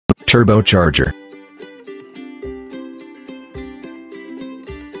Turbocharger.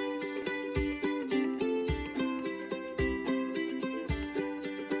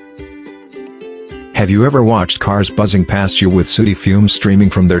 Have you ever watched cars buzzing past you with sooty fumes streaming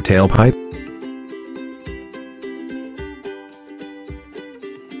from their tailpipe?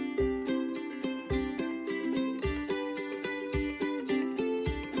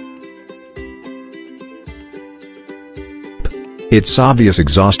 It's obvious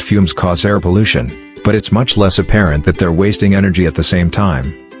exhaust fumes cause air pollution, but it's much less apparent that they're wasting energy at the same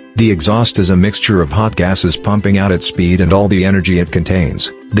time. The exhaust is a mixture of hot gases pumping out at speed, and all the energy it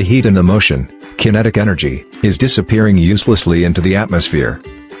contains, the heat and the motion, kinetic energy, is disappearing uselessly into the atmosphere.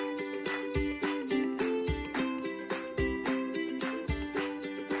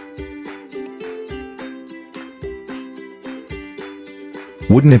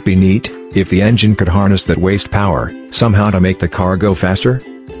 Wouldn't it be neat if the engine could harness that waste power somehow to make the car go faster?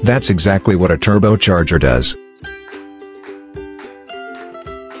 That's exactly what a turbocharger does.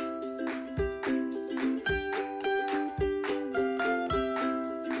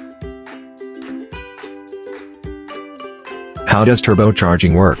 How does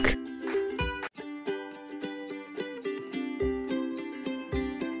turbocharging work?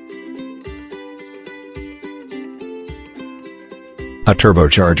 A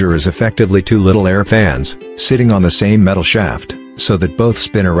turbocharger is effectively two little air fans, sitting on the same metal shaft, so that both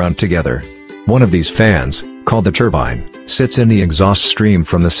spin around together. One of these fans, called the turbine, sits in the exhaust stream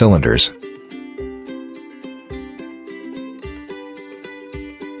from the cylinders.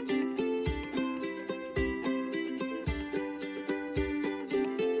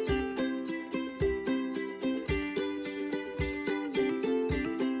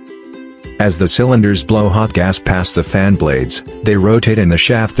 As the cylinders blow hot gas past the fan blades, they rotate, and the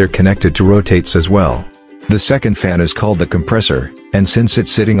shaft they're connected to rotates as well. The second fan is called the compressor, and since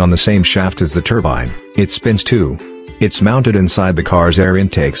it's sitting on the same shaft as the turbine, it spins too. It's mounted inside the car's air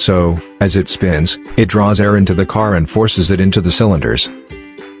intake, so, as it spins, it draws air into the car and forces it into the cylinders.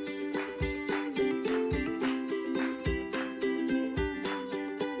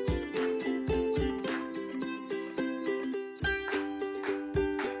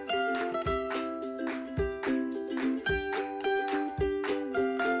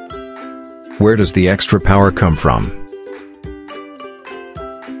 Where does the extra power come from?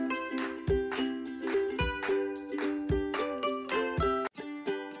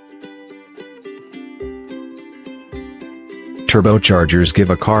 Turbochargers give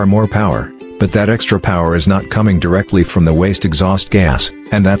a car more power, but that extra power is not coming directly from the waste exhaust gas,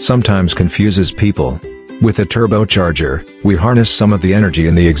 and that sometimes confuses people. With a turbocharger, we harness some of the energy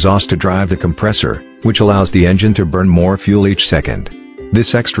in the exhaust to drive the compressor, which allows the engine to burn more fuel each second.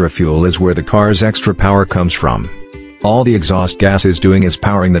 This extra fuel is where the car's extra power comes from. All the exhaust gas is doing is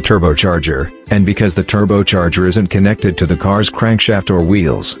powering the turbocharger, and because the turbocharger isn't connected to the car's crankshaft or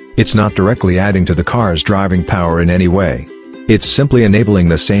wheels, it's not directly adding to the car's driving power in any way. It's simply enabling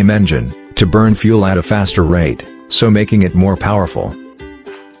the same engine to burn fuel at a faster rate, so making it more powerful.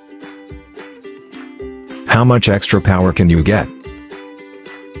 How much extra power can you get?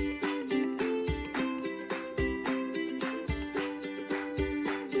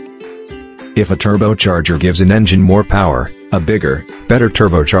 If a turbocharger gives an engine more power, a bigger, better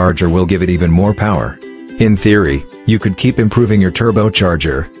turbocharger will give it even more power. In theory, you could keep improving your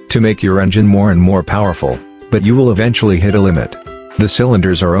turbocharger to make your engine more and more powerful, but you will eventually hit a limit. The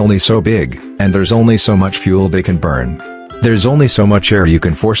cylinders are only so big, and there's only so much fuel they can burn. There's only so much air you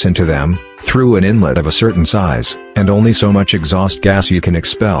can force into them, through an inlet of a certain size, and only so much exhaust gas you can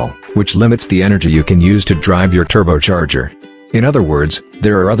expel, which limits the energy you can use to drive your turbocharger. In other words,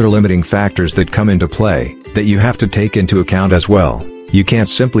 there are other limiting factors that come into play, that you have to take into account as well. You can't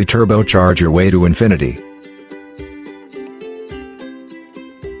simply turbocharge your way to infinity.